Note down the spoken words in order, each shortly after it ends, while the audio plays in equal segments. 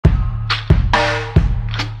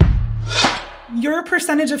your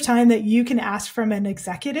percentage of time that you can ask from an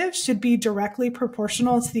executive should be directly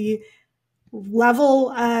proportional to the level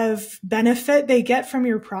of benefit they get from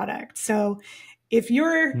your product. So if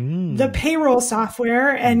you're the payroll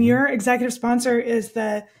software and your executive sponsor is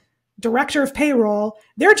the director of payroll,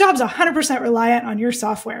 their job's 100% reliant on your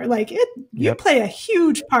software. Like you play a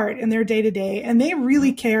huge part in their day-to-day, and they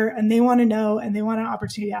really care, and they want to know, and they want an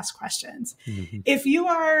opportunity to ask questions. If you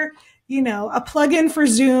are, a plugin for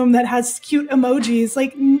Zoom that has cute emojis,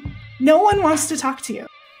 like no one wants to talk to you.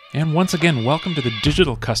 And once again, welcome to the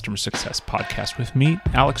Digital Customer Success Podcast with me,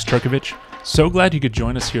 Alex Turkovich. So glad you could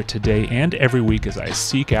join us here today and every week as I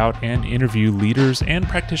seek out and interview leaders and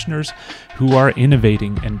practitioners who are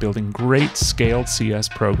innovating and building great scaled CS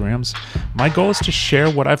programs. My goal is to share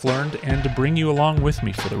what I've learned and to bring you along with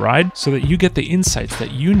me for the ride so that you get the insights that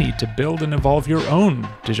you need to build and evolve your own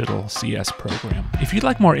digital CS program. If you'd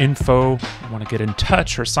like more info, want to get in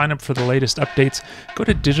touch, or sign up for the latest updates, go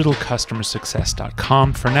to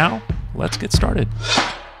digitalcustomersuccess.com. For now, let's get started.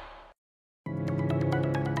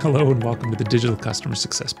 Hello and welcome to the Digital Customer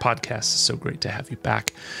Success Podcast. It's so great to have you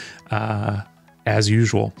back as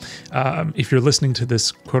usual. If you're listening to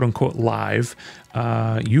this quote unquote live,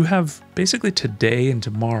 you have basically today and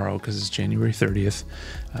tomorrow, because it's January 30th.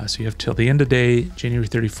 So you have till the end of day, January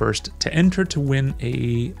 31st, to enter to win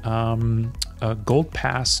a gold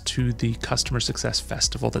pass to the Customer Success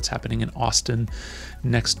Festival that's happening in Austin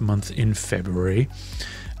next month in February.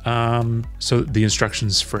 So the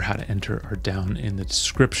instructions for how to enter are down in the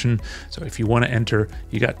description. So if you want to enter,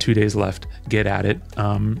 you got 2 days left, get at it.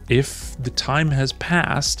 If the time has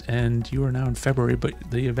passed and you are now in February, but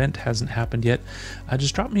the event hasn't happened yet,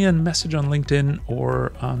 just drop me a message on LinkedIn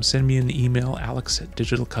or send me an email,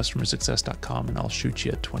 alex@digitalcustomersuccess.com, and I'll shoot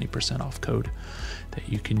you a 20% off code that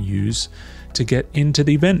you can use to get into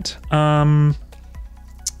the event.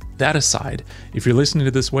 That aside, if you're listening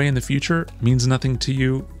to this way in the future, it means nothing to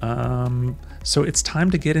you. So it's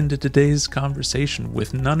time to get into today's conversation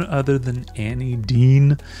with none other than Annie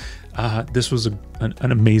Dean. This was an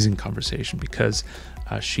amazing conversation because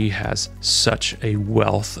she has such a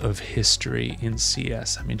wealth of history in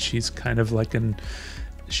CS. I mean, she's kind of like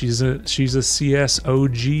she's a CS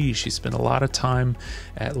OG. She spent a lot of time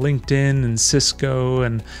at LinkedIn and Cisco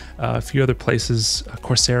and a few other places,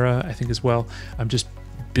 Coursera, I think as well. I'm just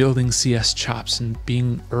building CS chops and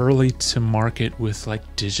being early to market with like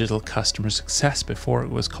digital customer success before it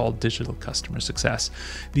was called digital customer success.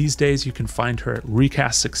 These days you can find her at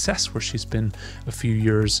RecastSuccess, where she's been a few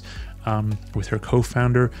years with her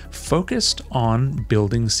co-founder, focused on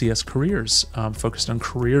building CS careers, focused on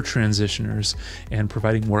career transitioners and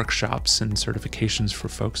providing workshops and certifications for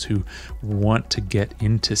folks who want to get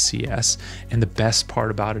into CS. And the best part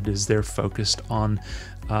about it is they're focused on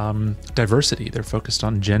diversity. They're focused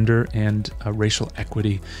on gender and racial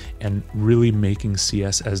equity and really making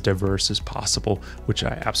CS as diverse as possible, which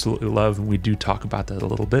I absolutely love. And we do talk about that a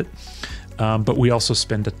little bit. But we also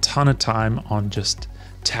spend a ton of time on just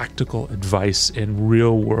tactical advice and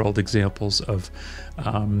real world examples of,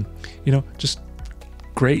 just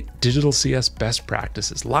great digital CS best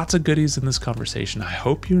practices. Lots of goodies in this conversation. I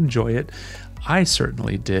hope you enjoy it. I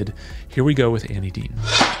certainly did. Here we go with Annie Dean.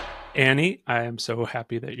 Annie, I am so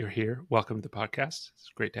happy that you're here. Welcome to the podcast. It's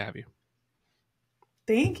great to have you.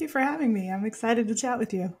 Thank you for having me. I'm excited to chat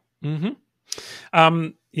with you. There's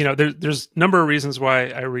a number of reasons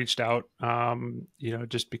why I reached out,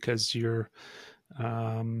 just because you're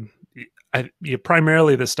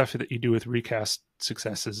primarily the stuff that you do with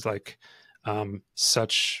RecastSuccess is like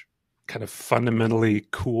such kind of fundamentally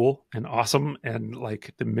cool and awesome, and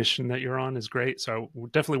like the mission that you're on is great. So we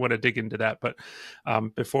definitely want to dig into that. But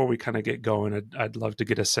before we kind of get going, I'd love to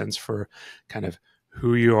get a sense for kind of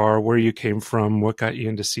who you are, where you came from, what got you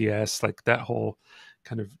into CS, like that whole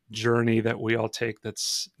kind of journey that we all take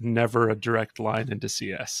that's never a direct line into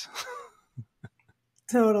CS.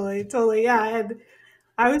 Totally. Yeah.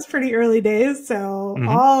 I was pretty early days. So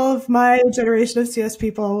all of my generation of CS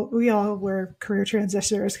people, we all were career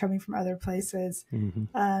transitioners coming from other places.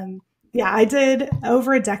 I did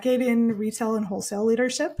over a decade in retail and wholesale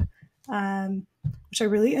leadership, which I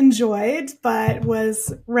really enjoyed, but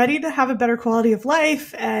was ready to have a better quality of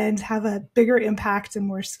life and have a bigger impact and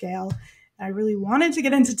more scale. I really wanted to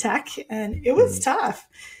get into tech, and it was tough.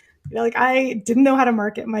 I didn't know how to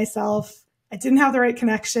market myself. I didn't have the right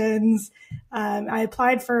connections. I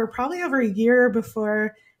applied for probably over a year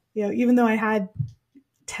before, even though I had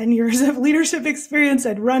 10 years of leadership experience,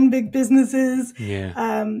 I'd run big businesses.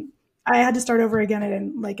 I had to start over again at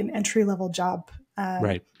an entry-level job.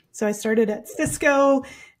 Right. So I started at Cisco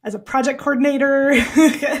as a project coordinator,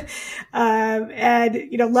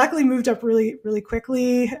 and luckily moved up really, really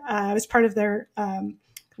quickly. I was part of their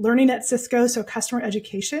learning at Cisco, so customer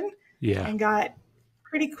education, and got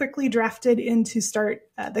pretty quickly drafted in to start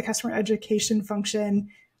the customer education function,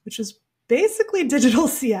 which was basically digital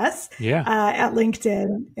CS at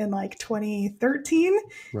LinkedIn in like 2013.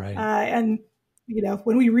 Right. And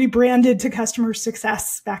when we rebranded to customer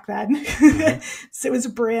success back then, so it was a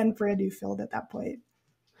brand new field at that point.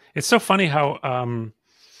 It's so funny how,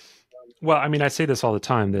 well, I mean, I say this all the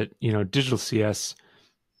time that, digital CS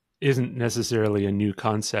isn't necessarily a new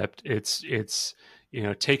concept. It's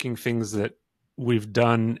taking things that we've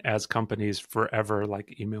done as companies forever,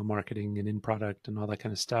 like email marketing and in product and all that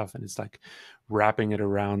kind of stuff. And it's like wrapping it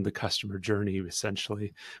around the customer journey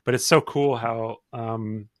essentially. But it's so cool how,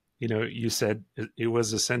 you said it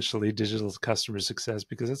was essentially digital customer success,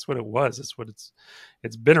 because that's what it was. It's what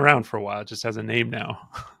it's been around for a while. It just has a name now.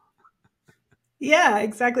 Yeah,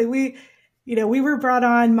 exactly. We were brought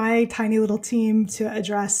on, my tiny little team, to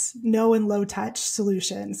address no and low touch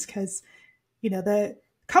solutions because, the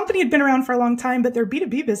company had been around for a long time, but their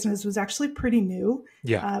B2B business was actually pretty new.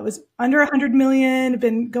 Yeah. It was under 100 million,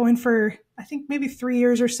 been going for, I think, maybe 3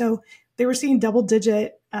 years or so. They were seeing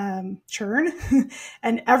double-digit churn,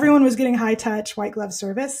 and everyone was getting high-touch, white-glove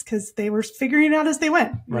service because they were figuring it out as they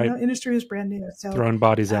went. Industry was brand new. So throwing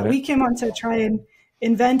bodies at it. We came on to try and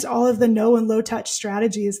invent all of the no and low-touch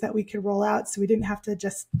strategies that we could roll out, so we didn't have to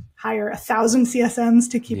just hire 1,000 CSMs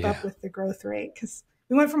to keep up with the growth rate, because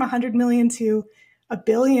we went from 100 million to $1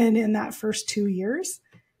 billion in that first 2 years.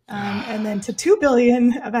 And then to 2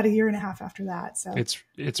 billion about a year and a half after that. So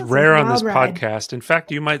it's rare on this podcast. In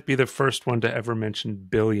fact, you might be the first one to ever mention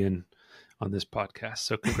billion on this podcast.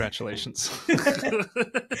 So congratulations.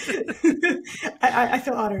 I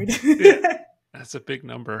feel honored. That's a big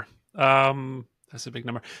number. That's a big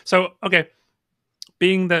number. So, okay.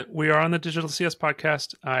 Being that we are on the Digital CS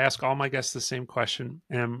podcast, I ask all my guests the same question.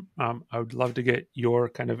 And I would love to get your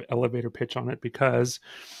kind of elevator pitch on it, because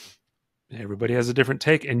everybody has a different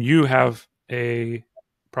take, and you have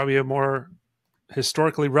probably a more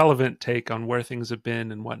historically relevant take on where things have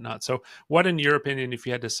been and whatnot. So what, in your opinion, if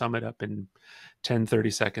you had to sum it up in 10,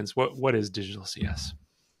 30 seconds, what is digital CS?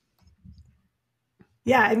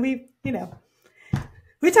 Yeah. And we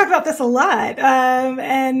talk about this a lot.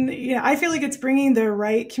 And, I feel like it's bringing the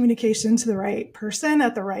right communication to the right person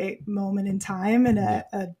at the right moment in time in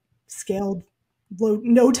a scaled,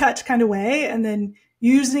 no touch kind of way. And then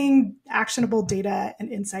using actionable data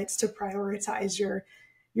and insights to prioritize your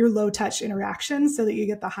low touch interactions so that you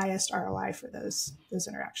get the highest ROI for those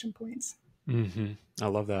interaction points. Mm-hmm. I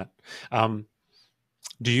love that.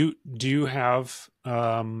 Do you have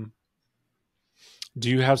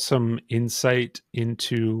some insight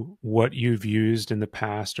into what you've used in the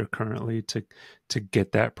past or currently to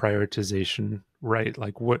get that prioritization right?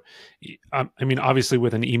 Like what, I mean, obviously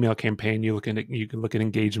with an email campaign, you can look at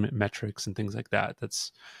engagement metrics and things like that.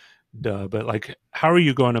 That's duh. But like, how are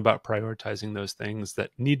you going about prioritizing those things that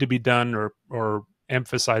need to be done, or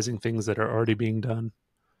emphasizing things that are already being done?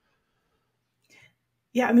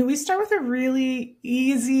 Yeah, I mean, we start with a really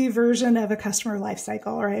easy version of a customer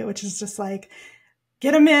lifecycle, right? Which is just like,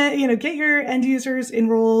 get them in, get your end users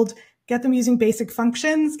enrolled, get them using basic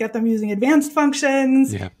functions, get them using advanced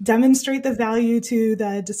functions, demonstrate the value to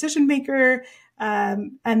the decision maker,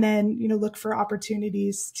 and then, look for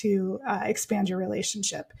opportunities to expand your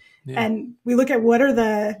relationship. Yeah. And we look at what are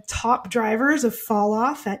the top drivers of fall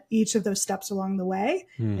off at each of those steps along the way,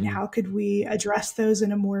 and how could we address those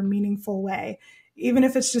in a more meaningful way, even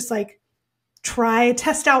if it's just like,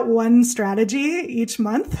 test out one strategy each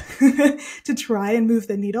month to try and move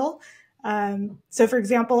the needle. So for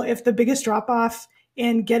example, if the biggest drop off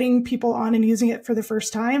in getting people on and using it for the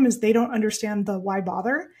first time is they don't understand the why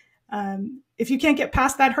bother. If you can't get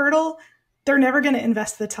past that hurdle, they're never going to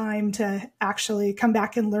invest the time to actually come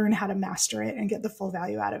back and learn how to master it and get the full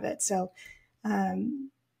value out of it. So,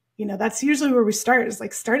 that's usually where we start, is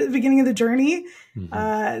like start at the beginning of the journey,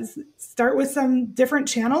 start with some different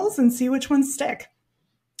channels and see which ones stick.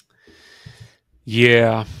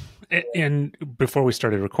 Yeah. And before we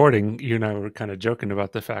started recording, you and I were kind of joking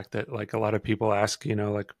about the fact that like a lot of people ask,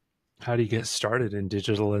 like, how do you get started in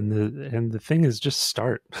digital? And the thing is, just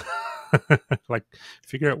start. Like,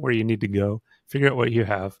 figure out where you need to go, figure out what you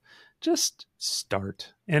have, just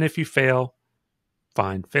start. And if you fail,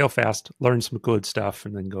 fine, fail fast, learn some good stuff,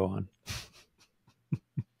 and then go on.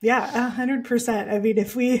 Yeah, 100%. I mean,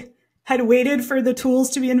 if we had waited for the tools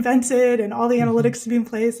to be invented and all the analytics to be in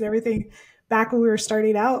place and everything back when we were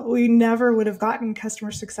starting out, we never would have gotten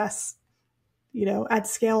customer success, at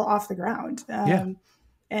scale off the ground.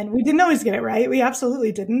 And we didn't always get it right. We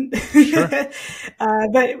absolutely didn't. Sure.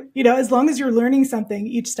 But, as long as you're learning something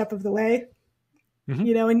each step of the way,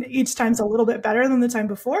 and each time's a little bit better than the time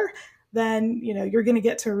before, then, you're going to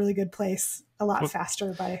get to a really good place a lot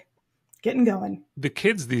faster by getting going. The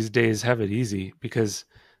kids these days have it easy because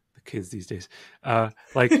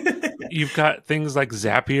like you've got things like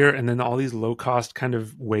Zapier and then all these low cost kind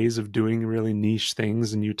of ways of doing really niche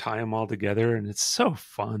things, and you tie them all together and it's so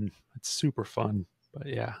fun. It's super fun. But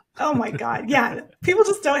yeah. Oh my God. Yeah. People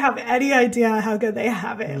just don't have any idea how good they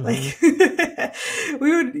have it. Like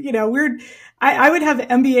I would have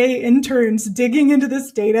MBA interns digging into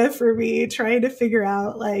this data for me, trying to figure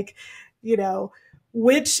out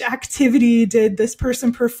which activity did this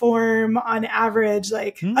person perform on average?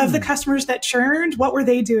 Of the customers that churned, what were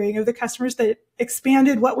they doing? Of the customers that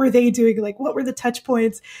expanded, what were they doing? What were the touch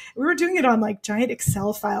points? We were doing it on giant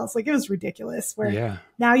Excel files. It was ridiculous, where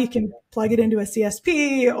now you can plug it into a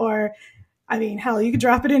CSP, or hell, you could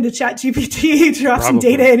drop it into ChatGPT, drop some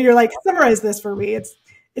data, and you're summarize this for me. It's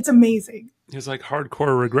amazing. It's like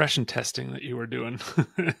hardcore regression testing that you were doing.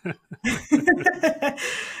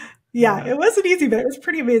 Yeah, it wasn't easy, but it was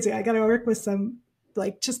pretty amazing. I got to work with some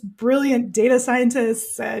just brilliant data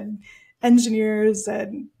scientists and engineers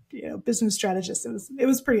and business strategists. It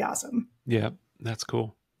was pretty awesome. Yeah, that's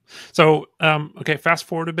cool. So, okay, fast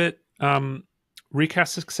forward a bit.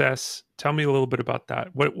 RecastSuccess. Tell me a little bit about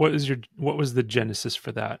that. What was the genesis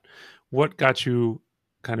for that? What got you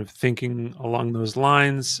kind of thinking along those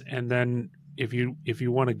lines? And then if you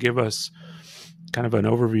want to give us kind of an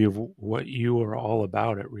overview of what you are all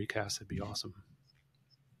about at Recast, it'd be awesome.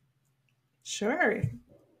 Sure.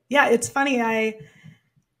 Yeah, it's funny.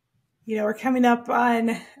 We're coming up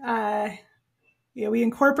on, we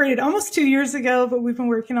incorporated almost 2 years ago, but we've been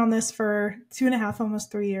working on this for 2.5,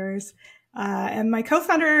 almost 3 years. And my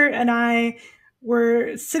co-founder and I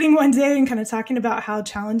were sitting one day and kind of talking about how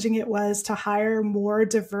challenging it was to hire more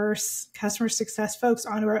diverse customer success folks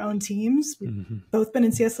onto our own teams. We've both been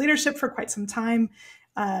in CS leadership for quite some time.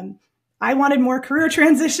 I wanted more career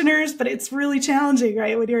transitioners, but it's really challenging,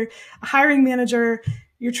 right? When you're a hiring manager,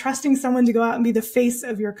 you're trusting someone to go out and be the face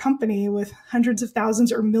of your company with hundreds of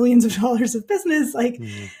thousands or millions of dollars of business.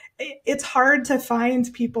 It's hard to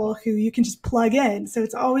find people who you can just plug in. So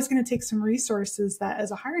it's always going to take some resources that, as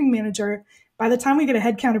a hiring manager, by the time we get a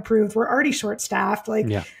headcount approved, we're already short-staffed.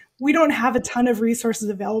 We don't have a ton of resources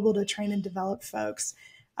available to train and develop folks.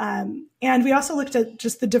 And we also looked at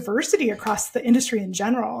just the diversity across the industry in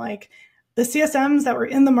general. The CSMs that were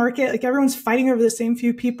in the market, everyone's fighting over the same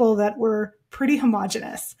few people that were pretty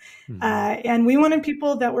homogenous. And we wanted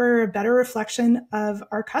people that were a better reflection of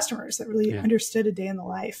our customers, that really understood a day in the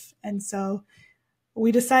life. And so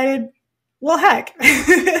we decided, well, heck,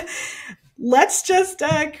 let's just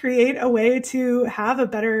create a way to have a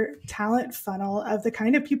better talent funnel of the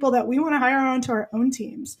kind of people that we want to hire onto our own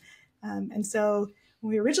teams. And so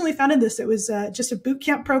when we originally founded this, it was just a boot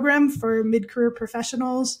camp program for mid-career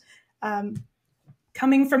professionals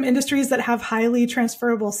coming from industries that have highly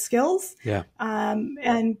transferable skills,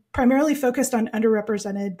 and primarily focused on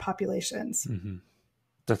underrepresented populations.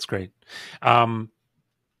 That's great. I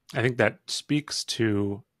think that speaks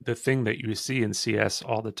to the thing that you see in CS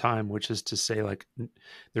all the time, which is to say,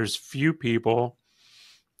 there's few people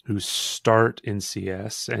who start in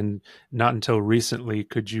CS, and not until recently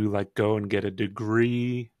could you go and get a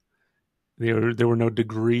degree. There were no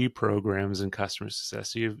degree programs in customer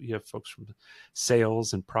success. So you have folks from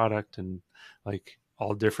sales and product and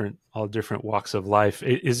all different walks of life.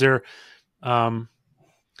 Is there,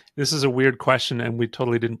 this is a weird question and we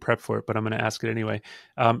totally didn't prep for it, but I'm going to ask it anyway.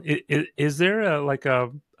 Is there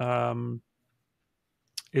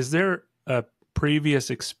is there a previous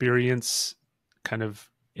experience kind of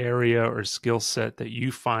area or skill set that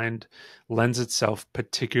you find lends itself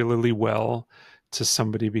particularly well to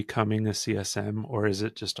somebody becoming a CSM, or is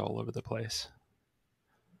it just all over the place?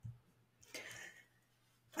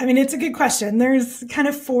 It's a good question. There's kind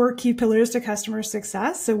of 4 key pillars to customer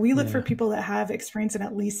success. So we look for people that have experience in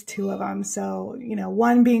at least 2 of them. So,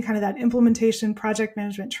 one being kind of that implementation, project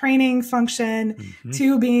management training function,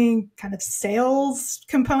 2 being kind of sales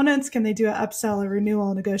components. Can they do an upsell, a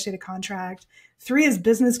renewal, negotiate a contract? 3 is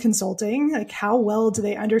business consulting. How well do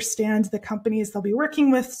they understand the companies they'll be working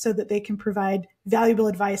with so that they can provide valuable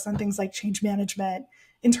advice on things like change management,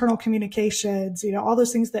 internal communications, all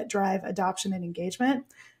those things that drive adoption and engagement.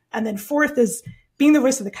 And then 4th is being the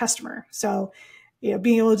voice of the customer. So,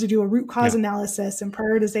 being able to do a root cause analysis and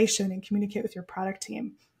prioritization and communicate with your product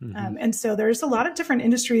team. And so there's a lot of different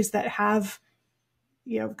industries that have,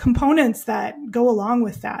 components that go along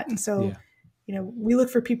with that. And so, we look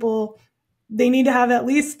for people they need to have at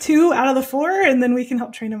least 2 out of the 4, and then we can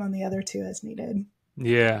help train them on the other 2 as needed.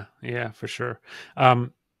 Yeah, for sure.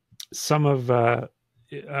 Some of I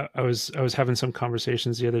was having some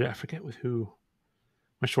conversations the other day. I forget with who.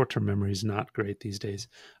 My short-term memory is not great these days.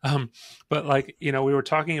 But like, we were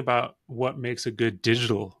talking about what makes a good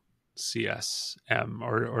digital CSM,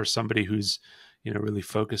 or somebody who's, really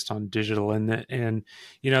focused on digital, and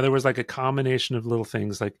there was like a combination of little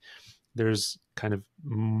things. Like there's kind of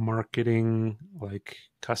marketing, like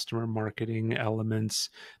customer marketing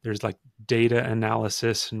elements. There's like data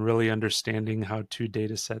analysis and really understanding how 2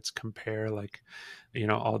 data sets compare, like,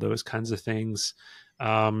 all those kinds of things.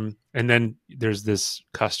 And then there's this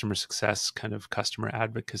customer success, kind of customer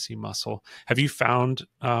advocacy muscle. Have you found,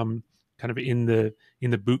 kind of in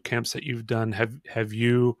the boot camps that you've done, have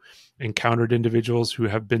you encountered individuals who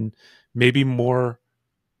have been maybe more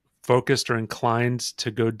focused or inclined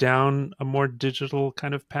to go down a more digital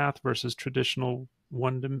kind of path versus traditional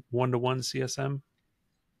one-to-one CSM?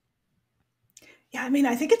 Yeah, I mean,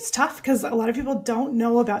 I think it's tough because a lot of people don't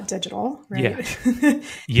know about digital, right?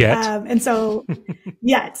 Yeah. And so,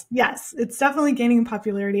 yes, it's definitely gaining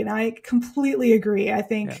popularity. And I completely agree. I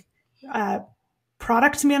think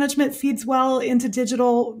product management feeds well into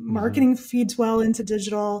digital, marketing feeds well into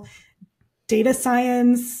digital, data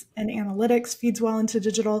science and analytics feeds well into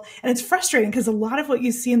digital. And it's frustrating because a lot of what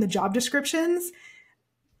you see in the job descriptions,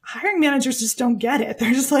 hiring managers just don't get it.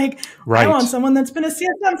 They're just like, I want someone that's been a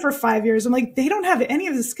CSM for 5 years. I'm like, they don't have any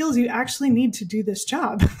of the skills you actually need to do this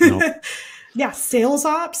job. Nope. Yeah, sales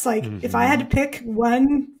ops. Like if I had to pick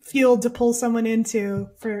one field to pull someone into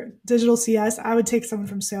for digital CS, I would take someone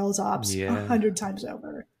from sales ops 100 times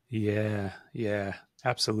over. Yeah,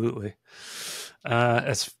 absolutely.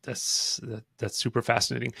 That's super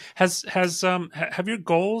fascinating. Have your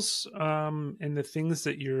goals and the things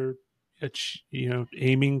that you're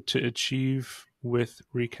aiming to achieve with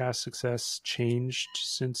RecastSuccess changed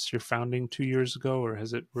since your founding 2 years ago, or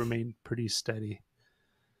has it remained pretty steady?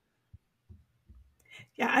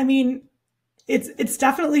 Yeah, I mean, it's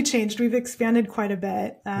definitely changed. We've expanded quite a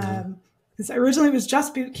bit. Because originally it was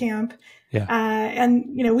just boot camp. And,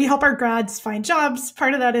 we help our grads find jobs.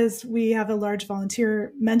 Part of that is we have a large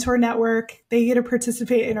volunteer mentor network. They get to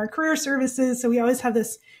participate in our career services. So we always have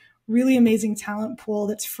this really amazing talent pool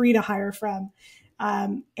that's free to hire from.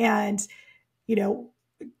 And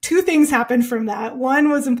 2 things happened from that. One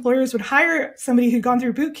was employers would hire somebody who'd gone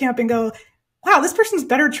through boot camp and go, wow, this person's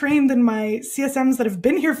better trained than my CSMs that have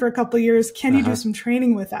been here for a couple of years. Can you do some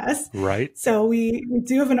training with us? Right. So we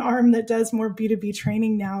do have an arm that does more B2B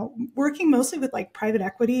training now, working mostly with like private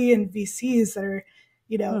equity and VCs that are,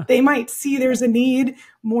 they might see there's a need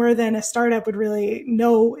more than a startup would really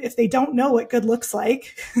know. If they don't know what good looks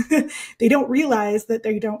like, they don't realize that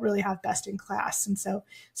they don't really have best in class. And so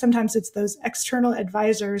sometimes it's those external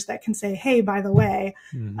advisors that can say, hey, by the way,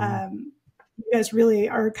 you guys really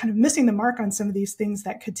are kind of missing the mark on some of these things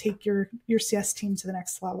that could take your CS team to the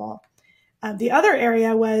next level. The other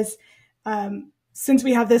area was, since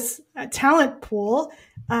we have this talent pool,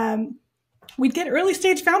 we'd get early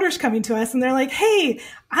stage founders coming to us and they're like, hey,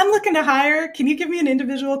 I'm looking to hire. Can you give me an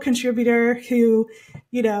individual contributor who,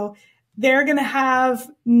 they're going to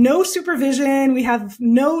have no supervision. We have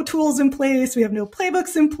no tools in place. We have no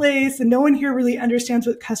playbooks in place. And no one here really understands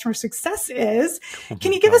what customer success is.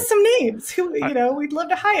 Can you give us some names who, we'd love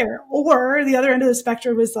to hire? Or the other end of the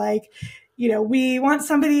spectrum was like, we want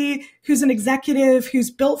somebody who's an executive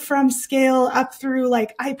who's built from scale up through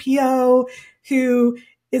like IPO, who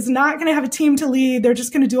is not going to have a team to lead. They're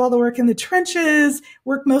just going to do all the work in the trenches,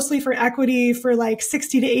 work mostly for equity for like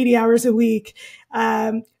 60 to 80 hours a week.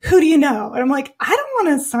 Who do you know? And I'm like, I don't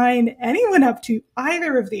want to sign anyone up to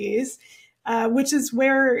either of these, which is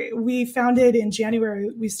where we founded in January.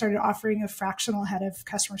 We started offering a fractional head of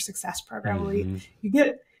customer success program where you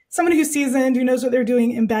get someone who's seasoned, who knows what they're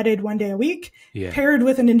doing, embedded 1 day a week, paired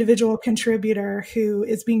with an individual contributor who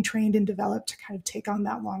is being trained and developed to kind of take on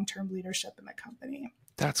that long-term leadership in the company.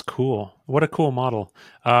 That's cool. What a cool model.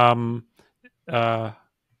 Yeah,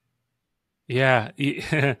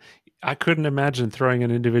 I couldn't imagine throwing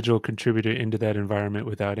an individual contributor into that environment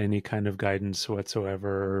without any kind of guidance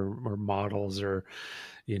whatsoever, or models, or,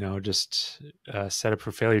 just set up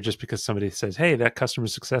for failure just because somebody says, hey, that customer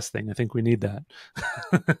success thing, I think we need that.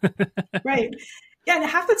 Right. Yeah, and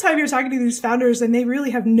half the time you're talking to these founders and they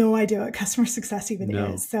really have no idea what customer success even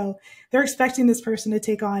is. So they're expecting this person to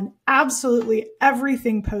take on absolutely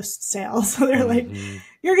everything post-sale. So they're like,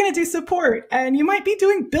 you're going to do support and you might be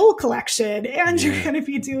doing bill collection and you're going to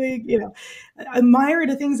be doing, a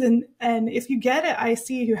myriad of things. And if you get an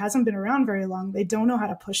IC who hasn't been around very long, they don't know how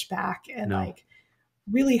to push back and like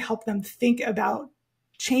really help them think about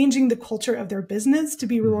changing the culture of their business to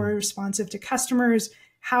be more responsive to customers,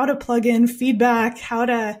 how to plug in feedback, how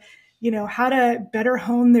to better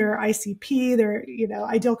hone their ICP, their,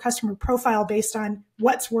 ideal customer profile based on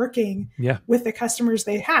what's working with the customers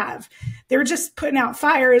they have. They're just putting out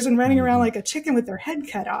fires and running around like a chicken with their head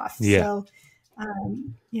cut off. So,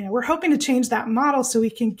 we're hoping to change that model so we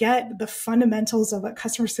can get the fundamentals of what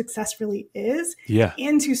customer success really is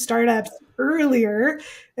into startups earlier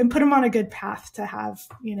and put them on a good path to have,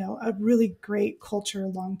 a really great culture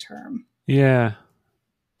long-term. Yeah.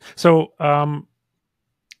 So,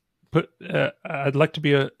 I'd like to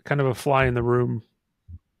be a kind of a fly in the room,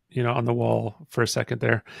 on the wall for a second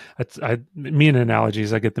there. Me and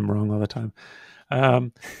analogies, I get them wrong all the time.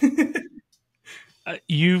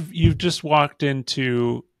 You've just walked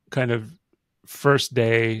into kind of first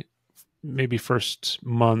day, maybe first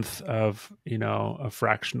month of, a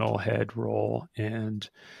fractional head role and,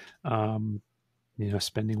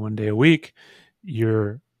 spending one day a week.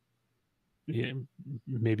 You're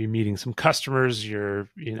maybe meeting some customers, you're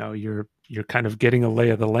kind of getting a lay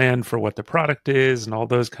of the land for what the product is and all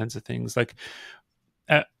those kinds of things. Like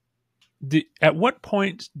at what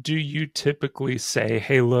point do you typically say,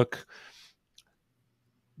 hey, look,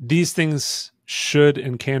 these things should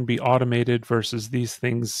and can be automated versus these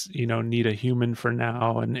things, need a human for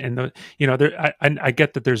now. I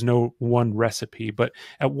get that there's no one recipe, but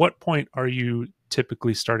at what point are you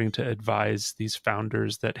typically starting to advise these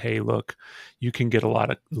founders that, hey, look, you can get a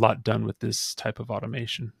lot done with this type of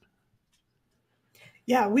automation?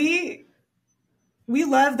 Yeah, we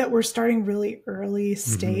love that we're starting really early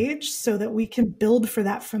stage so that we can build for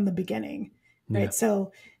that from the beginning, right? Yeah.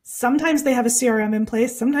 So sometimes they have a CRM in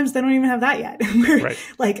place. Sometimes they don't even have that yet. We're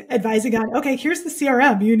like advising on, okay, here's the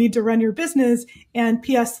CRM you need to run your business. And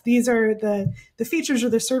PS, these are the features or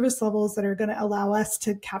the service levels that are going to allow us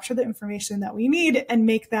to capture the information that we need and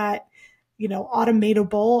make that,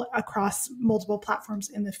 automatable across multiple platforms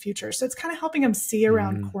in the future. So it's kind of helping them see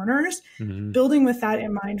around corners, building with that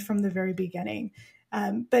in mind from the very beginning.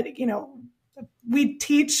 But, we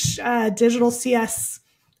teach digital CS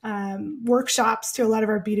workshops to a lot of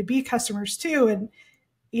our B2B customers too. And,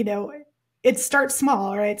 it starts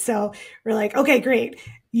small, right? So we're like, okay, great.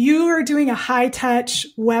 You are doing a high touch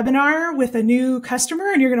webinar with a new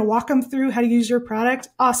customer and you're going to walk them through how to use your product.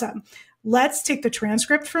 Awesome. Let's take the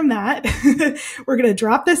transcript from that. We're going to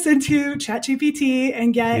drop this into ChatGPT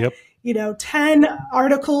and get, 10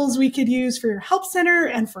 articles we could use for your help center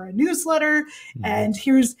and for a newsletter. And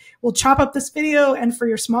we'll chop up this video. And for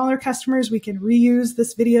your smaller customers, we can reuse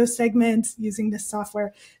this video segment using this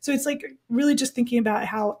software. So it's like really just thinking about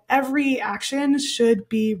how every action should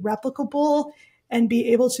be replicable and be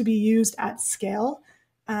able to be used at scale.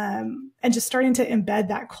 And just starting to embed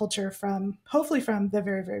that culture hopefully from the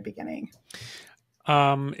very, very beginning.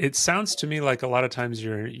 It sounds to me like a lot of times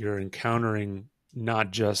you're encountering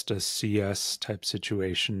not just a CS type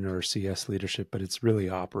situation or CS leadership, but it's really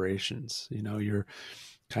operations. You're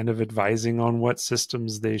kind of advising on what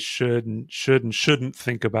systems they should and shouldn't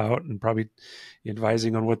think about, and probably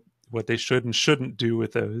advising on what they should and shouldn't do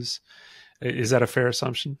with those. Is that a fair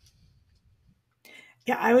assumption?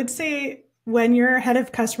 Yeah, I would say when you're head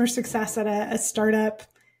of customer success at a startup,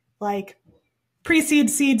 like pre-seed,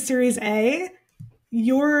 seed, series A,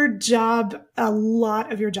 a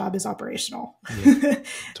lot of your job is operational. Yeah,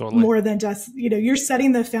 totally. More than just, you're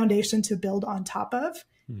setting the foundation to build on top of.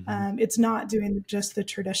 It's not doing just the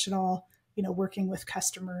traditional, working with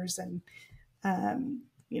customers and,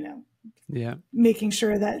 making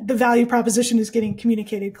sure that the value proposition is getting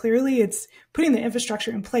communicated clearly. It's putting the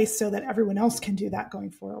infrastructure in place so that everyone else can do that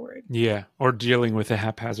going forward. Yeah. Or dealing with a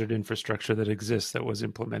haphazard infrastructure that exists that was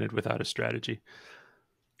implemented without a strategy.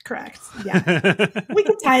 Correct. Yeah. We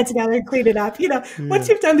can tie it together and clean it up. Once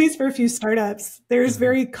you've done these for a few startups, there's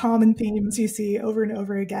very common themes you see over and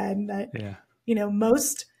over again that,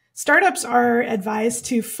 most startups are advised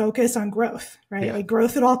to focus on growth, right? Yeah. Like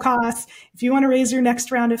growth at all costs. If you want to raise your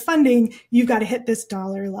next round of funding, you've got to hit this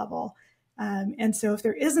dollar level. And so if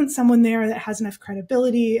there isn't someone there that has enough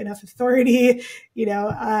credibility, enough authority,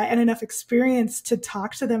 and enough experience to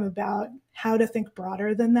talk to them about how to think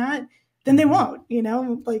broader than that, then they won't,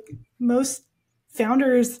 like most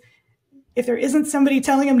founders, if there isn't somebody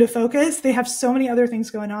telling them to focus, they have so many other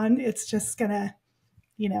things going on. It's just going to,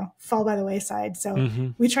 fall by the wayside.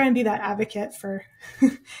 So we try and be that advocate for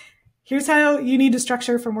here's how you need to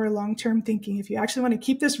structure for more long-term thinking. If you actually want to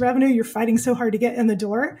keep this revenue, you're fighting so hard to get in the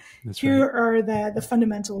door. Here are the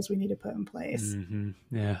fundamentals we need to put in place.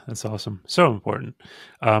 Yeah, that's awesome. So important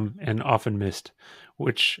and often missed,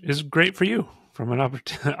 which is great for you from an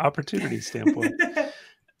opportunity standpoint.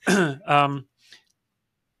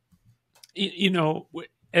 You know,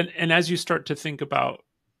 and as you start to think about,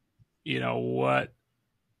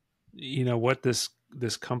 what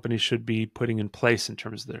this company should be putting in place in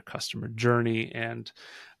terms of their customer journey, and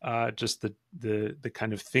just the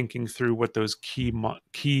kind of thinking through what those key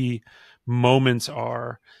moments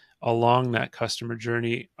are along that customer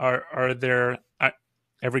journey, are there,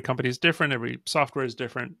 every company is different, every software is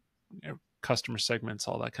different, customer segments,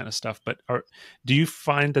 all that kind of stuff. But do you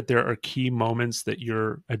find that there are key moments that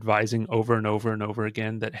you're advising over and over and over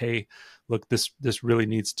again that, hey, look, this really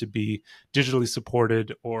needs to be digitally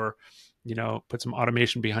supported, or put some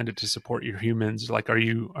automation behind it to support your humans? Like, are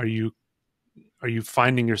you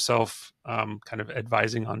finding yourself kind of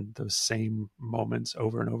advising on those same moments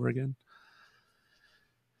over and over again?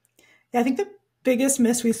 Yeah, I think the biggest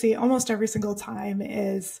miss we see almost every single time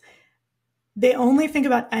is they only think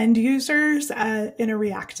about end users in a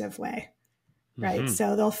reactive way, right? Mm-hmm.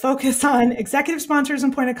 So they'll focus on executive sponsors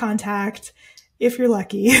and point of contact, if you're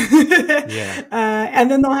lucky. Yeah.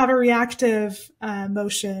 And then they'll have a reactive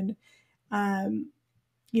motion.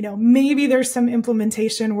 Maybe there's some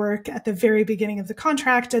implementation work at the very beginning of the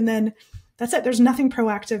contract, and then that's it. There's nothing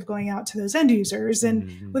proactive going out to those end users. And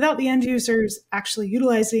mm-hmm. without the end users actually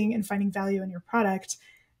utilizing and finding value in your product,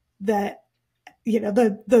 that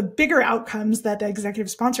the bigger outcomes that the executive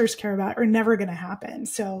sponsors care about are never going to happen.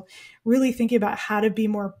 So really thinking about how to be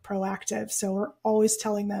more proactive. So we're always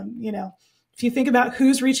telling them, if you think about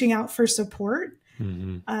who's reaching out for support,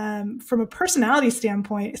 mm-hmm. From a personality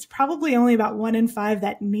standpoint, it's probably only about 1 in 5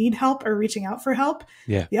 that need help or reaching out for help.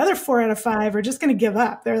 Yeah. The other 4 out of 5 are just going to give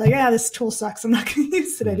up. They're like, yeah, this tool sucks. I'm not going to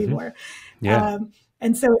use it mm-hmm. anymore. Yeah.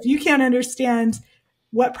 And so if you can't understand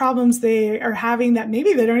what problems they are having that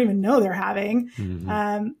maybe they don't even know they're having,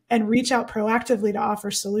 mm-hmm. And reach out proactively to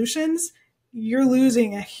offer solutions, you're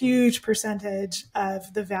losing a huge percentage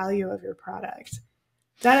of the value of your product.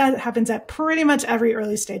 That happens at pretty much every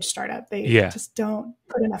early stage startup. They just don't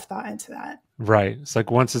put enough thought into that. Right. It's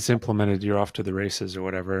like once it's implemented, you're off to the races or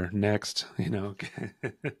whatever. Next,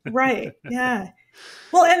 Right. Yeah.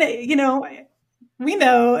 Well, and we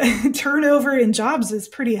know turnover in jobs is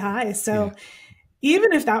pretty high. So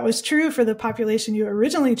even if that was true for the population you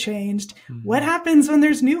originally changed, mm-hmm. what happens when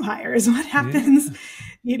there's new hires? What happens,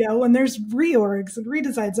 when there's reorgs and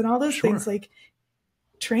redesigns and all those things? Like,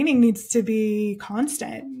 training needs to be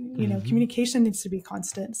constant, mm-hmm. communication needs to be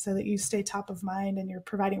constant so that you stay top of mind and you're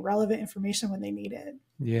providing relevant information when they need it.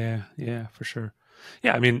 Yeah. Yeah, for sure.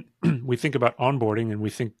 Yeah. I mean, we think about onboarding and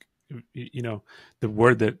we think, the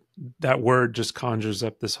word that word just conjures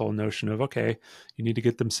up this whole notion of, okay, you need to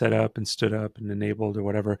get them set up and stood up and enabled or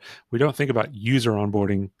whatever. We don't think about user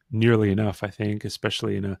onboarding nearly enough, I think,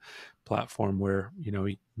 especially in a platform where,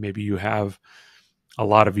 maybe you have a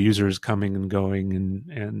lot of users coming and going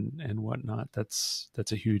and whatnot. That's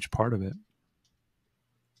a huge part of it.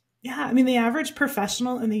 Yeah. I mean, the average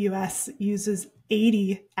professional in the US uses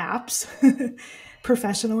 80 apps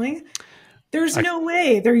professionally. There's no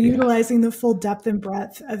way they're utilizing the full depth and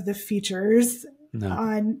breadth of the features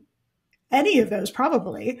on any of those,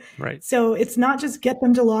 probably. Right. So it's not just get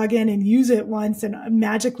them to log in and use it once and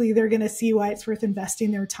magically they're going to see why it's worth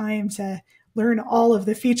investing their time to learn all of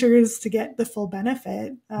the features to get the full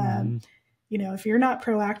benefit. If you're not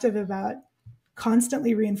proactive about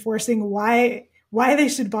constantly reinforcing why they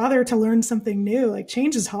should bother to learn something new, like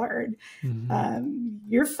change is hard. Mm-hmm.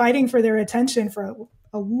 You're fighting for their attention for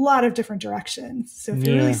a lot of different directions. So if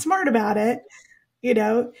you're really smart about it,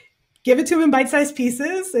 give it to them in bite-sized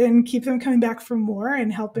pieces and keep them coming back for more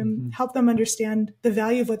and help them understand the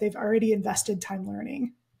value of what they've already invested time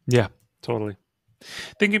learning. Yeah, totally.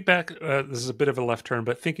 Thinking back, this is a bit of a left turn,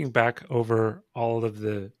 but thinking back over all of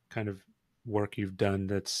the kind of work you've done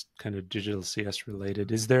that's kind of digital CS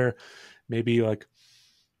related, is there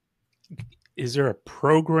a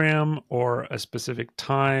program or a specific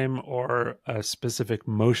time or a specific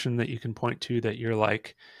motion that you can point to that you're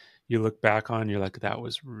like, you look back on, you're like, that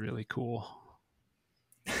was really cool?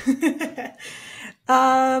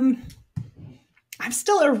 I'm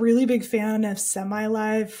still a really big fan of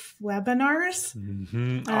semi-live webinars.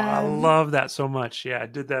 Mm-hmm. I love that so much. Yeah, I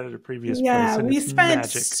did that at a previous place. Yeah, we spent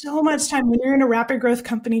so much time. When you're in a rapid growth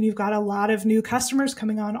company, you've got a lot of new customers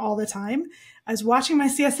coming on all the time. I was watching my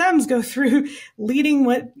CSMs go through leading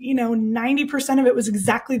what, 90% of it was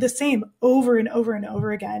exactly the same over and over and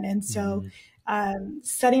over again. And so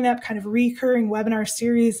setting up kind of recurring webinar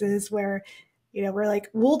series is where we're like,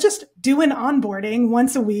 we'll just do an onboarding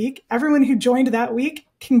once a week. Everyone who joined that week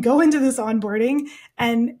can go into this onboarding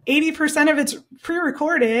and 80% of it's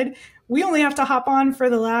pre-recorded. We only have to hop on for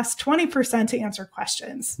the last 20% to answer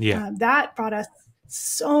questions. Yeah. That brought us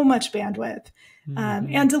so much bandwidth,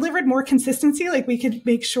 and delivered more consistency. Like we could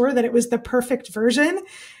make sure that it was the perfect version.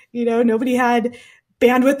 Nobody had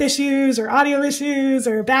bandwidth issues or audio issues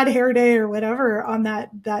or bad hair day or whatever on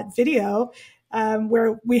that video,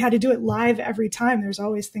 where we had to do it live every time. There's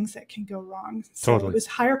always things that can go wrong. So It was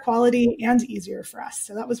higher quality and easier for us.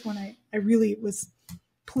 So that was one I really was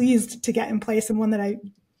pleased to get in place, and one that I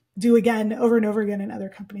do again over and over again in other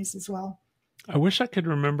companies as well. I wish I could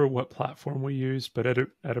remember what platform we used, but at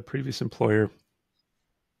a previous employer,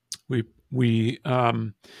 we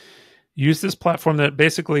use this platform that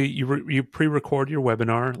basically you pre-record your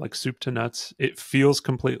webinar like soup to nuts. It feels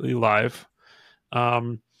completely live.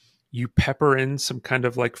 You pepper in some kind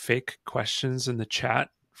of like fake questions in the chat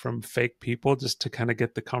from fake people just to kind of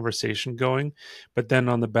get the conversation going. But then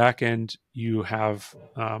on the back end, you have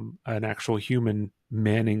an actual human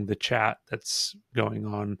manning the chat that's going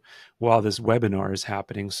on while this webinar is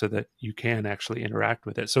happening, so that you can actually interact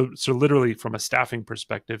with it. So literally from a staffing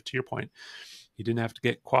perspective, to your point, you didn't have to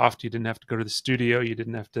get coiffed. You didn't have to go to the studio. You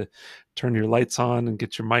didn't have to turn your lights on and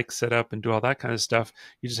get your mic set up and do all that kind of stuff.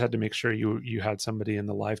 You just had to make sure you had somebody in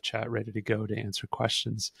the live chat ready to go to answer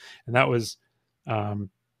questions. And that was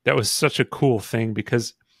such a cool thing,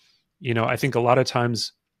 because, I think a lot of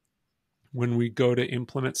times when we go to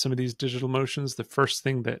implement some of these digital motions, the first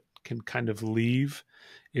thing that can kind of leave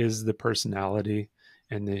is the personality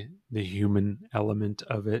and the human element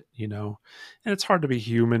of it, and it's hard to be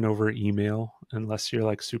human over email unless you're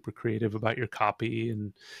like super creative about your copy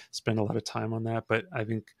and spend a lot of time on that. But I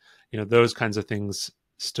think, those kinds of things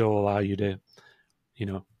still allow you to,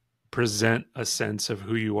 present a sense of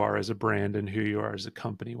who you are as a brand and who you are as a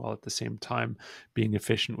company, while at the same time being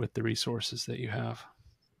efficient with the resources that you have.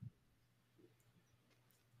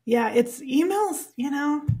 Yeah, it's emails, I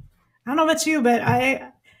don't know about you, but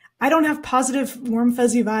I don't have positive, warm,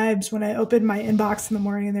 fuzzy vibes when I open my inbox in the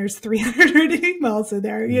morning and there's 300 emails in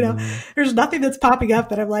there. There's nothing that's popping up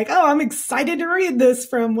that I'm like, oh, I'm excited to read this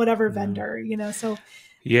from whatever vendor, So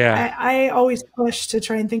yeah, I always push to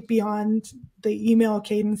try and think beyond the email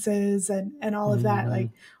cadences and all of that. Like,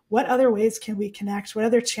 what other ways can we connect? What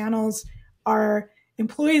other channels are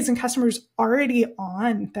employees and customers already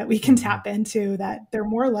on that we can tap into, that they're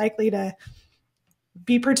more likely to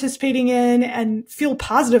be participating in and feel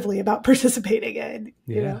positively about participating in?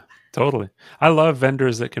 Yeah, totally. I love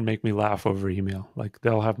vendors that can make me laugh over email. Like,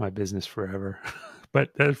 they'll have my business forever,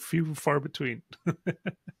 but they're few far between.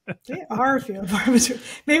 They are few and far between.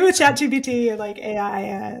 Maybe with ChatGPT and like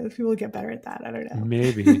AI, people get better at that. I don't know.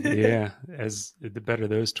 Maybe, yeah. As the better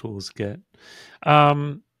those tools get.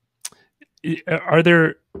 Are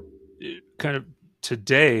there kind of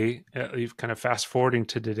today, you've kind of fast forwarding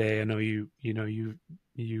to today, I know you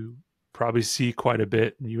probably see quite a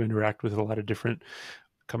bit, and you interact with a lot of different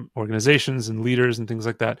organizations and leaders and things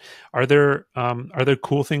like that. Are there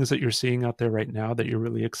cool things that you're seeing out there right now that you're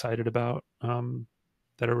really excited about,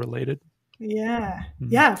 that are related? Yeah,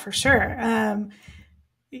 yeah, for sure.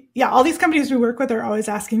 All these companies we work with are always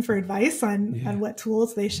asking for advice on what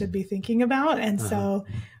tools they should be thinking about. And so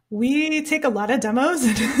we take a lot of demos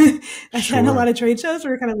and attend a lot of trade shows.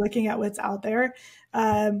 We're kind of looking at what's out there.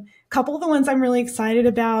 A couple of the ones I'm really excited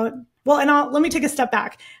about. Well, and let me take a step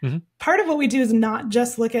back. Part of what we do is not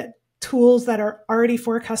just look at tools that are already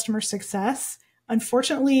for customer success.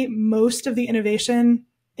 Unfortunately, most of the innovation,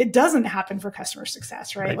 it doesn't happen for customer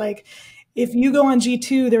success, right? Like, if you go on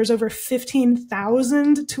G2, there's over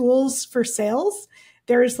 15,000 tools for sales.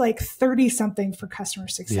 There's like 30 something for customer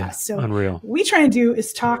success. Yeah, so unreal. What we try and do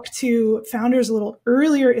is talk to founders a little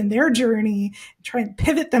earlier in their journey, try and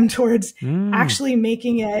pivot them towards actually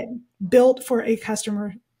making it built for a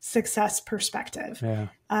customer success perspective.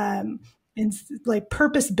 And like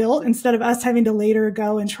purpose built, instead of us having to later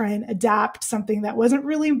go and try and adapt something that wasn't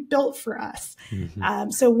really built for us.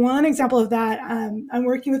 So one example of that, I'm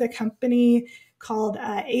working with a company called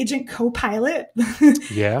Agent Copilot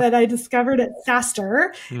that I discovered at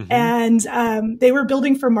SaaStr. And they were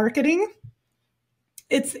building for marketing.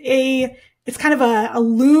 It's kind of a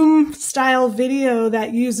Loom style video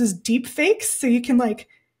that uses deep fakes. So you can like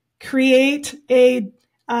create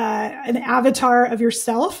an avatar of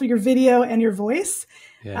yourself, your video and your voice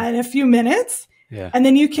in a few minutes. And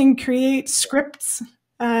then you can create scripts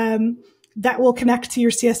that will connect to your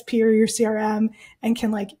CSP or your CRM and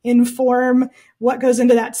can like inform what goes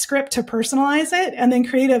into that script to personalize it, and then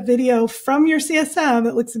create a video from your CSM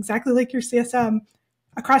that looks exactly like your CSM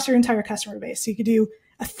across your entire customer base. So you could do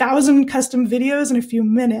 1,000 custom videos in a few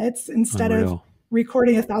minutes instead of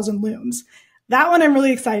recording 1,000 looms. that one I'm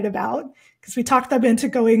really excited about because we talked them into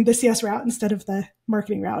going the CS route instead of the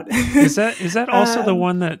marketing route. Is that also the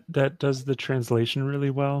one that does the translation really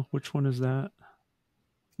well? Which one is that?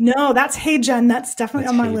 No, that's HeyGen. That's definitely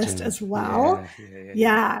on my list HeyGen. as well. Yeah.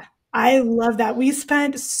 Yeah, I love that. We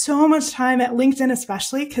spent so much time at LinkedIn,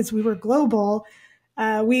 especially because we were global.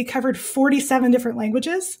 We covered 47 different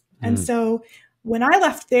languages. And so when I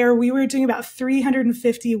left there, we were doing about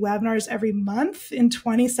 350 webinars every month in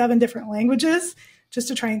 27 different languages just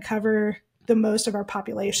to try and cover the most of our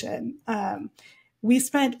population. We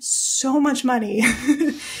spent so much money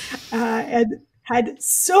and had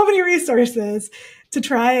so many resources to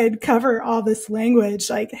try and cover all this language.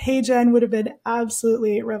 Like HeyGen would have been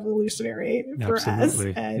absolutely revolutionary for us.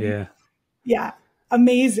 And yeah,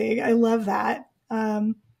 amazing. I love that.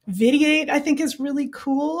 Videate, I think, is really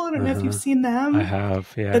cool. I don't know if you've seen them. I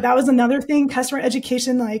have, yeah. But that was another thing, customer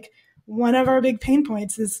education. Like one of our big pain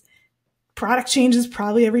points is product changes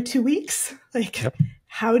probably every 2 weeks. Like,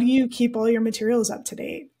 how do you keep all your materials up to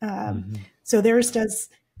date? So theirs does,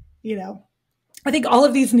 you know, I think all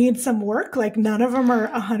of these need some work. Like none of them are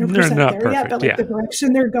 100% there yet, but like the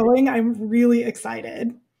direction they're going, I'm really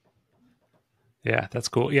excited. Yeah, that's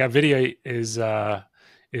cool. Yeah, video is,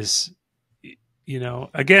 you know,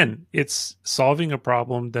 again, it's solving a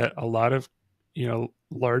problem that a lot of, you know,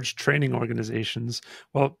 large training organizations,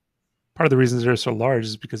 well, part of the reasons they're so large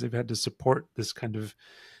is because they've had to support this kind of,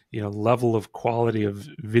 you know, level of quality of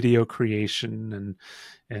video creation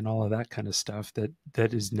and all of that kind of stuff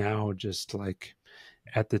that is now just like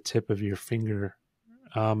at the tip of your finger.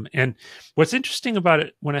 And what's interesting about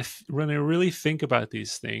it when I really think about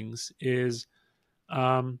these things is,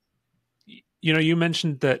 you know, you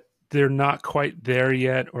mentioned that they're not quite there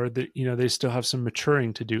yet, or that, you know, they still have some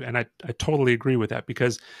maturing to do. And I totally agree with that,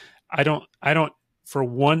 because I don't for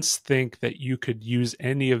once think that you could use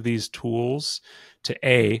any of these tools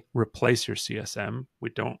to replace your CSM.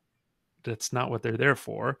 That's not what they're there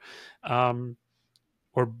for.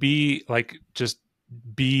 Or B, like just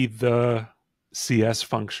be the CS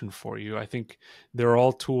function for you. I think they're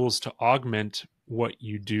all tools to augment what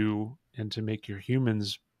you do and to make your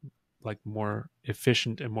humans like more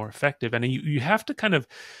efficient and more effective. And you have to kind of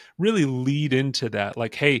really lead into that.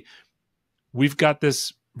 Like, hey, we've got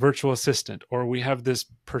this virtual assistant, or we have this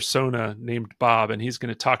persona named Bob, and he's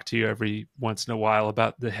going to talk to you every once in a while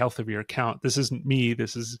about the health of your account. This isn't me.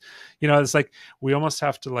 This is, you know, it's like, we almost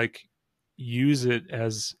have to like use it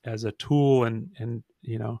as a tool. And,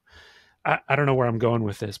 you know, I don't know where I'm going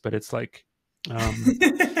with this, but it's like,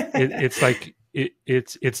 it's like,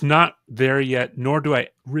 it's not there yet, nor do I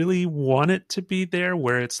really want it to be there,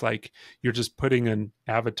 where it's like you're just putting an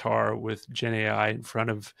avatar with Gen AI in front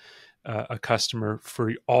of a customer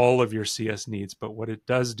for all of your CS needs. But what it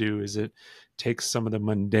does do is it takes some of the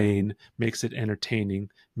mundane, makes it entertaining,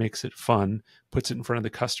 makes it fun, puts it in front of the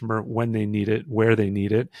customer when they need it, where they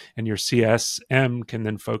need it. And your CSM can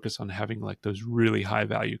then focus on having like those really high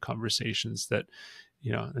value conversations that,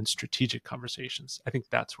 you know, and strategic conversations. I think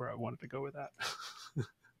that's where I wanted to go with that.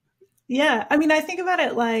 Yeah. I mean, I think about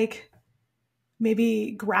it like maybe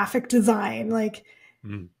graphic design, like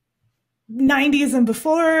 90s and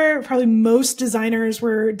before, probably most designers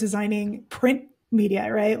were designing print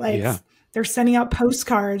media, right? Like they're sending out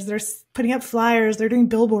postcards, they're putting up flyers, they're doing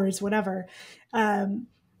billboards, whatever. And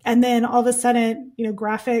then all of a sudden, you know,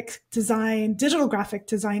 graphic design, digital graphic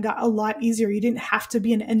design got a lot easier. You didn't have to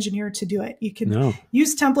be an engineer to do it. You can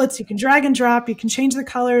use templates, you can drag and drop, you can change the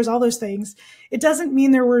colors, all those things. It doesn't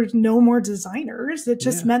mean there were no more designers. It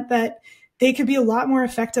just meant that they could be a lot more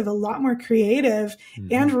effective, a lot more creative,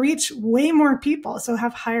 and reach way more people, so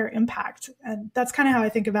have higher impact. And that's kind of how I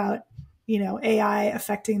think about, you know, AI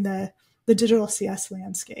affecting the digital CS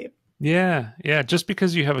landscape. Yeah. Just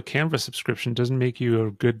because you have a Canva subscription doesn't make you a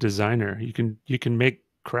good designer. You can make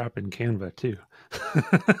crap in Canva too.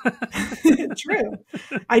 True.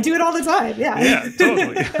 I do it all the time. Yeah,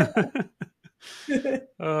 totally.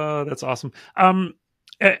 Oh, that's awesome.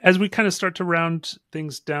 As we kind of start to round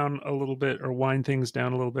things down a little bit, or wind things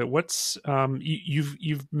down a little bit, what's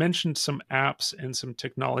you've mentioned some apps and some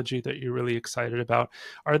technology that you're really excited about.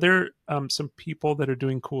 Are there some people that are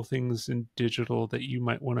doing cool things in digital that you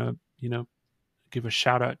might want to, you know, give a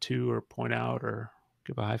shout out to, or point out, or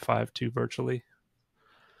give a high five to virtually?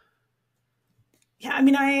 Yeah, I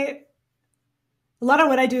mean, a lot of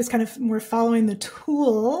what I do is kind of more following the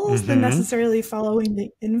tools than necessarily following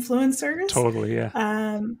the influencers. Totally, yeah.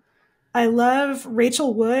 I love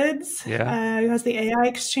Rachel Woods, who has the AI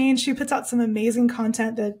Exchange. She puts out some amazing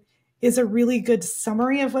content that is a really good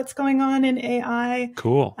summary of what's going on in AI.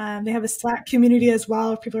 Cool. They have a Slack community as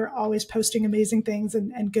well. People are always posting amazing things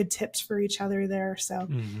and good tips for each other there. So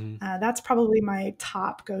that's probably my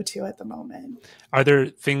top go-to at the moment. Are there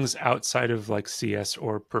things outside of like CS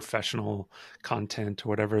or professional content or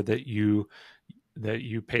whatever that you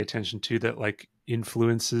pay attention to that like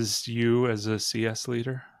influences you as a CS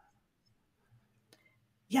leader?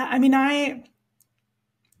 Yeah, I mean,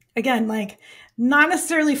 again, like not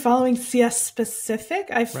necessarily following CS specific.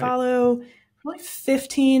 I follow probably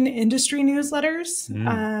 15 industry newsletters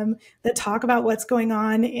that talk about what's going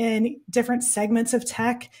on in different segments of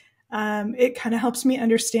tech. It kind of helps me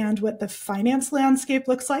understand what the finance landscape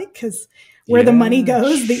looks like, because where the money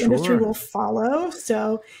goes, the industry will follow.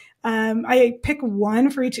 So I pick one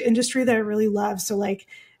for each industry that I really love. So like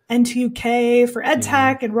N2K for ed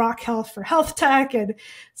tech and Rock Health for health tech. And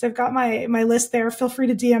so I've got my list there. Feel free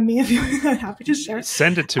to DM me if you're happy to share.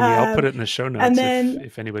 Send it to me. I'll put it in the show notes and then,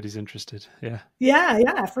 if anybody's interested.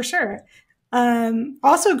 Yeah, for sure.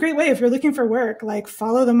 Also a great way if you're looking for work, like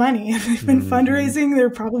follow the money. If they've been fundraising, they're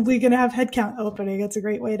probably going to have headcount opening. It's a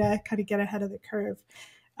great way to kind of get ahead of the curve.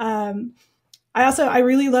 I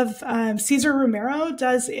really love Cesar Romero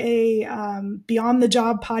does a Beyond the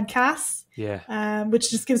Job podcast, which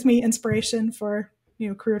just gives me inspiration for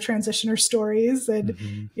career transitioner stories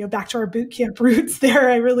and back to our boot camp roots. There,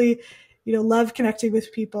 I really love connecting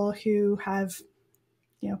with people who have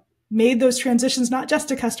made those transitions, not just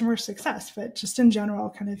to customer success, but just in general,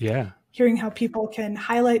 kind of hearing how people can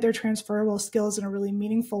highlight their transferable skills in a really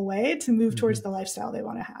meaningful way to move towards the lifestyle they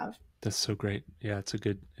want to have. That's so great. Yeah, it's a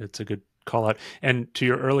good call out. And to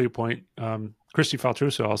your earlier point, Christy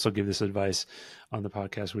Faltruso also gave this advice on the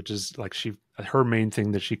podcast, which is like her main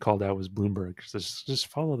thing that she called out was Bloomberg. Just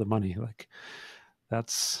follow the money. Like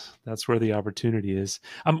that's where the opportunity is.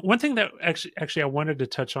 One thing that actually I wanted to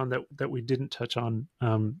touch on that we didn't touch on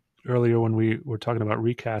earlier when we were talking about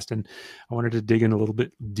Recast, and I wanted to dig in a little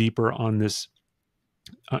bit deeper on this,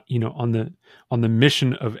 on the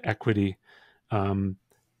mission of equity in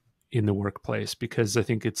the workplace, because I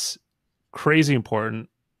think it's crazy important.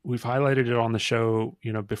 We've highlighted it on the show,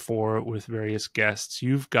 before with various guests.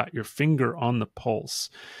 You've got your finger on the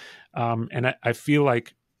pulse. And I feel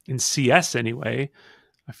like in CS anyway,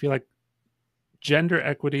 I feel like gender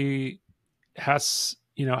equity has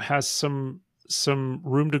some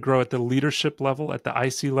room to grow at the leadership level, at the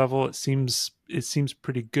IC level. It seems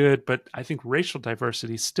pretty good, but I think racial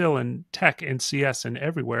diversity still in tech and CS and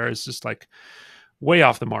everywhere is just like way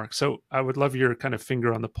off the mark. So I would love your kind of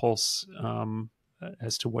finger on the pulse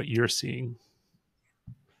as to what you're seeing.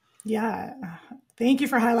 Yeah. Thank you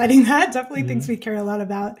for highlighting that. Definitely things we care a lot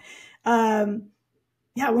about.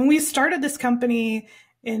 When we started this company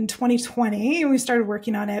in 2020 and we started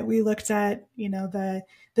working on it, we looked at,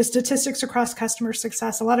 the statistics across customer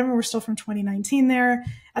success. A lot of them were still from 2019 there.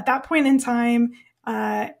 At that point in time,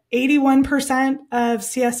 81% of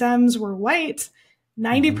CSMs were white.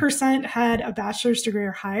 90% had a bachelor's degree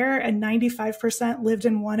or higher, and 95% lived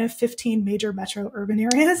in one of 15 major metro urban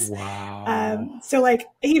areas. Wow. So like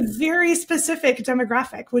a very specific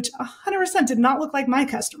demographic, which 100% did not look like my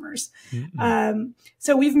customers.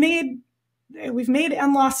 So we've made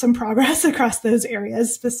and lost some progress across those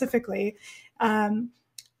areas specifically.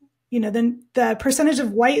 Then the percentage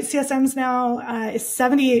of white CSMs now is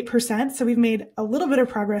 78%. So we've made a little bit of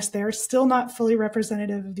progress there, still not fully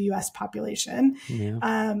representative of the US population.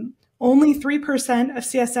 Only 3% of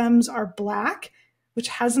CSMs are Black, which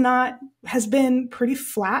has been pretty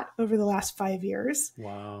flat over the last 5 years.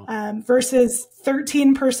 Wow. Versus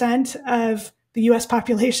 13% of the US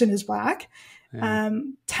population is Black.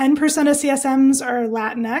 10% of CSMs are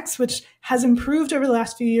Latinx, which has improved over the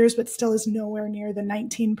last few years, but still is nowhere near the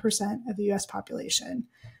 19% of the US population.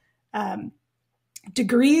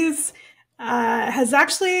 Degrees has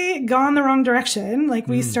actually gone the wrong direction. Like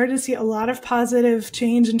we started to see a lot of positive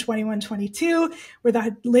change in 21, 22, where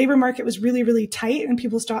the labor market was really, really tight and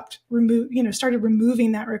people started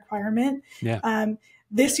removing that requirement.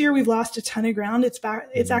 This year, we've lost a ton of ground.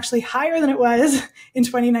 It's actually higher than it was in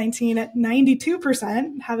 2019 at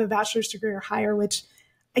 92% have a bachelor's degree or higher, which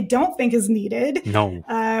I don't think is needed. No.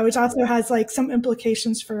 Which also has like some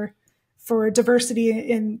implications for diversity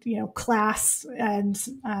in, class and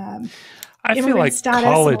I feel like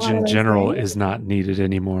college in general is not needed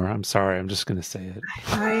anymore. I'm sorry. I'm just going to say it.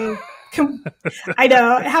 I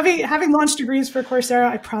know. Having launched degrees for Coursera,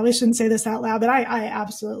 I probably shouldn't say this out loud, but I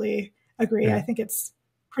absolutely agree. I think it's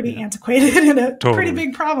pretty antiquated and a pretty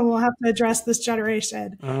big problem we'll have to address this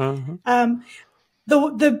generation.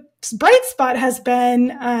 The bright spot has been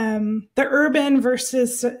the urban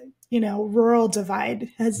versus rural divide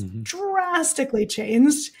has drastically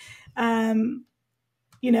changed.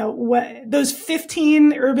 Those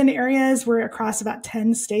 15 urban areas were across about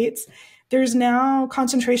 10 states. There's now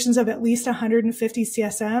concentrations of at least 150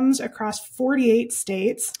 CSMs across 48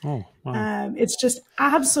 states. Oh, wow. It's just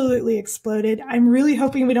absolutely exploded. I'm really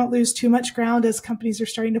hoping we don't lose too much ground as companies are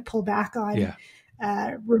starting to pull back on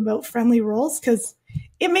remote friendly roles, because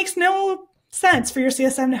it makes no sense for your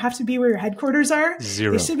CSM to have to be where your headquarters are.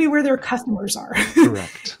 Zero. They should be where their customers are.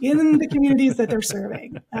 Correct. In the communities that they're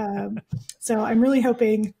serving. So I'm really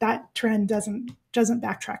hoping that trend doesn't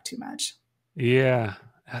backtrack too much. Yeah,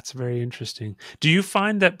 that's very interesting. Do you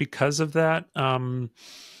find that because of that,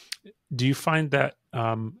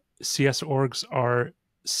 CS orgs are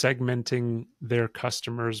segmenting their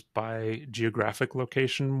customers by geographic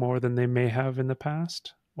location more than they may have in the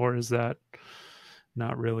past? Or is that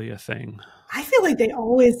not really a thing? I feel like they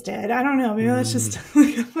always did. I don't know. Maybe that's just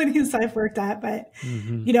companies I've worked at. But,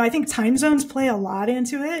 I think time zones play a lot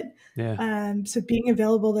into it. Yeah. So being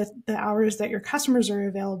available the hours that your customers are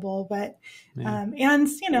available. But,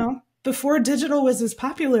 before digital was as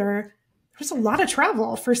popular, there's a lot of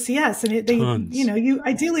travel for CS, and you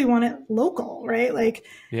ideally want it local, right? Like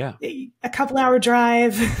a couple hour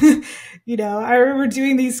drive. I remember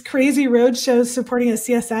doing these crazy road shows supporting a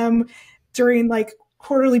CSM during like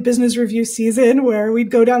quarterly business review season, where we'd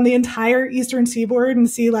go down the entire Eastern Seaboard and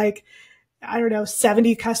see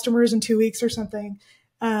 70 customers in 2 weeks or something.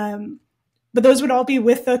 But those would all be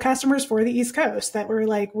with the customers for the East Coast that were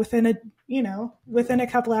like within a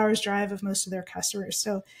couple hours drive of most of their customers.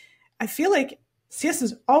 So I feel like CS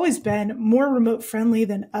has always been more remote friendly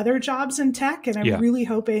than other jobs in tech. And I'm really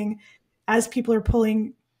hoping, as people are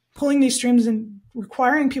pulling these streams and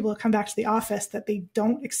requiring people to come back to the office, that they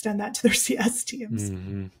don't extend that to their CS teams.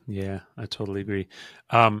 Yeah, I totally agree.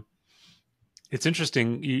 It's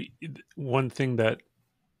interesting. One thing that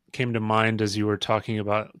came to mind as you were talking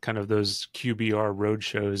about kind of those QBR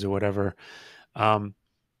roadshows or whatever, the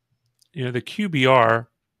QBR,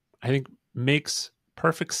 I think, makes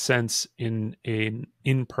perfect sense in an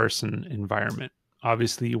in-person environment.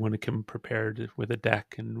 Obviously, you want to come prepared with a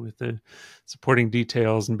deck and with the supporting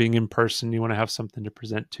details, and being in person, you want to have something to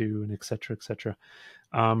present to, and et cetera, et cetera.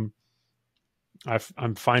 I'm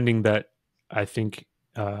finding that I think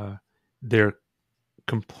they're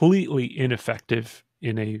completely ineffective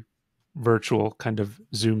in a virtual kind of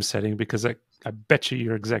Zoom setting, because I bet you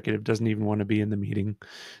your executive doesn't even want to be in the meeting.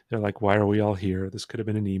 They're like, why are we all here? This could have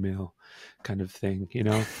been an email kind of thing,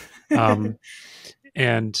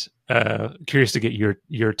 and curious to get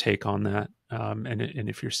your take on that, and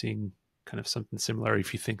if you're seeing kind of something similar, or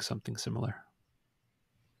if you think something similar.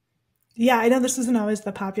 Yeah, I know this isn't always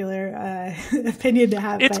the popular opinion to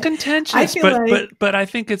have. It's contentious, but I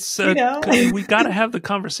think it's we got to have the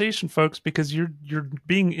conversation, folks, because you're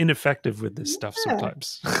being ineffective with this stuff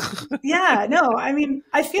sometimes. No, I mean,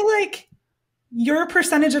 I feel like your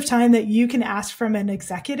percentage of time that you can ask from an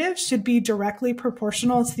executive should be directly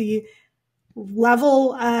proportional to the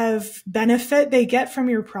level of benefit they get from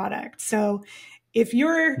your product. So if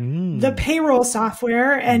you're the payroll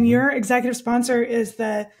software and your executive sponsor is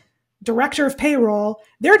the director of payroll,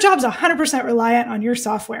 their job's 100% reliant on your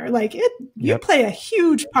software. You play a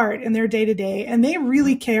huge part in their day-to-day, and they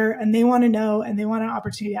really care, and they want to know, and they want an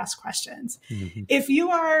opportunity to ask questions. If you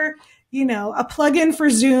are, a plugin for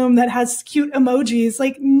Zoom that has cute emojis,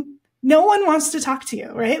 no one wants to talk to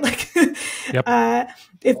you, right?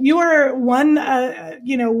 If you are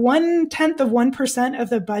 1/10 of 1% of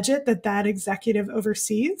the budget that executive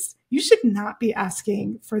oversees, you should not be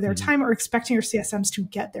asking for their time or expecting your CSMs to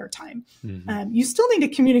get their time. You still need to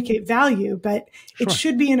communicate value, but it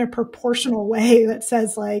should be in a proportional way that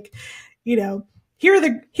says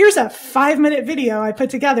here's a 5-minute video I put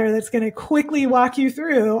together that's going to quickly walk you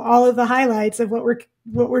through all of the highlights of what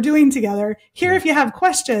we're doing together. Here, if you have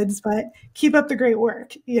questions, but keep up the great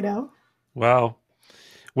work, Well,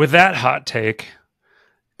 with that hot take,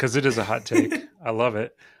 because it is a hot take, I love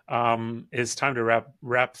it. It's time to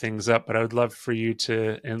wrap things up, but I would love for you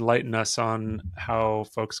to enlighten us on how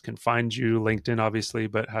folks can find you, LinkedIn, obviously,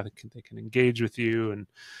 but how they can engage with you and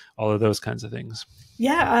all of those kinds of things.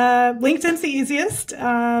 Yeah, LinkedIn's the easiest.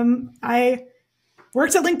 I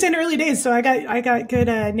worked at LinkedIn early days, so I got good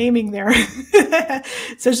naming there.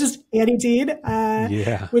 So it's just Annie Dean,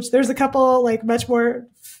 which there's a couple much more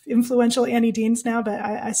influential Annie Deans now, but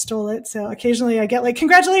I stole it. So occasionally I get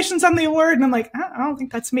congratulations on the award, and I'm like, I don't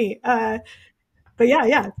think that's me. But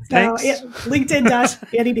yeah. So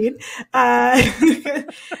LinkedIn.Annie Dean.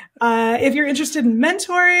 If you're interested in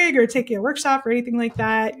mentoring or taking a workshop or anything like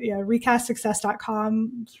that,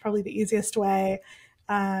 RecastSuccess.com is probably the easiest way.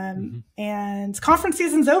 And conference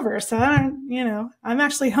season's over. So I'm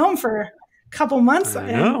actually home for a couple months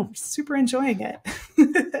and super enjoying it.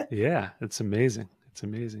 Yeah, it's amazing. It's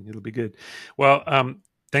amazing. It'll be good. Well,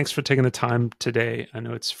 thanks for taking the time today. I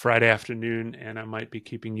know it's Friday afternoon and I might be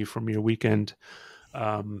keeping you from your weekend.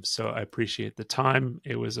 So I appreciate the time.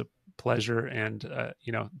 It was a pleasure. And,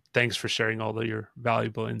 thanks for sharing all of your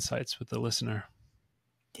valuable insights with the listener.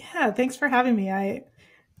 Yeah, thanks for having me. I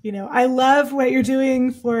love what you're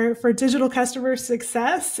doing for digital customer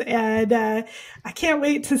success. And I can't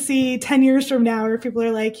wait to see 10 years from now where people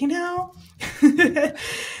are like,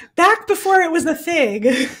 back before it was a thing.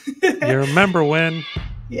 You remember when?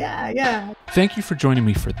 Yeah. Thank you for joining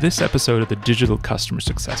me for this episode of the Digital Customer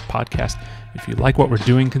Success Podcast. If you like what we're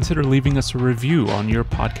doing, consider leaving us a review on your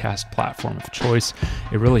podcast platform of choice.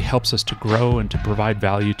 It really helps us to grow and to provide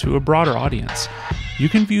value to a broader audience. You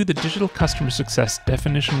can view the Digital Customer Success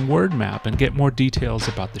definition word map and get more details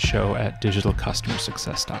about the show at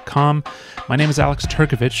digitalcustomersuccess.com. My name is Alex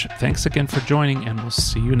Turkovich. Thanks again for joining, and we'll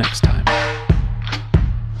see you next time.